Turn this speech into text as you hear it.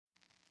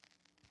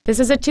This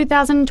is a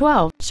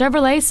 2012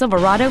 Chevrolet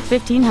Silverado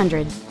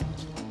 1500.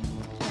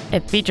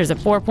 It features a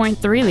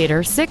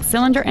 4.3-liter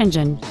six-cylinder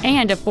engine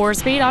and a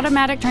 4-speed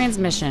automatic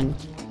transmission.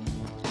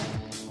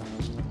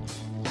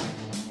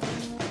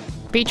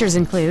 Features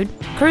include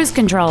cruise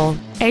control,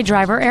 a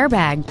driver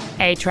airbag,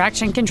 a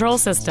traction control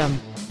system,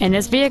 and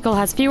this vehicle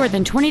has fewer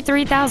than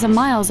 23,000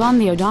 miles on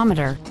the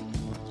odometer.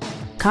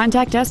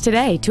 Contact us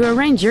today to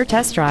arrange your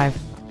test drive.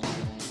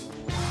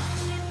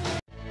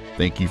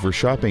 Thank you for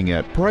shopping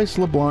at Price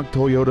LeBlanc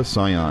Toyota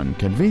Scion,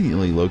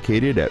 conveniently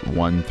located at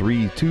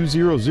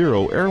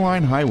 13200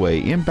 Airline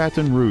Highway in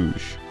Baton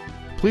Rouge.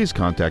 Please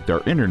contact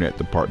our internet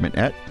department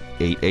at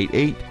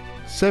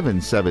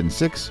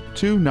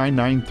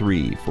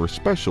 888-776-2993 for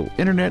special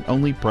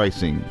internet-only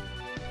pricing.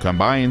 Come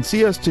by and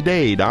see us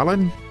today,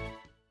 darling.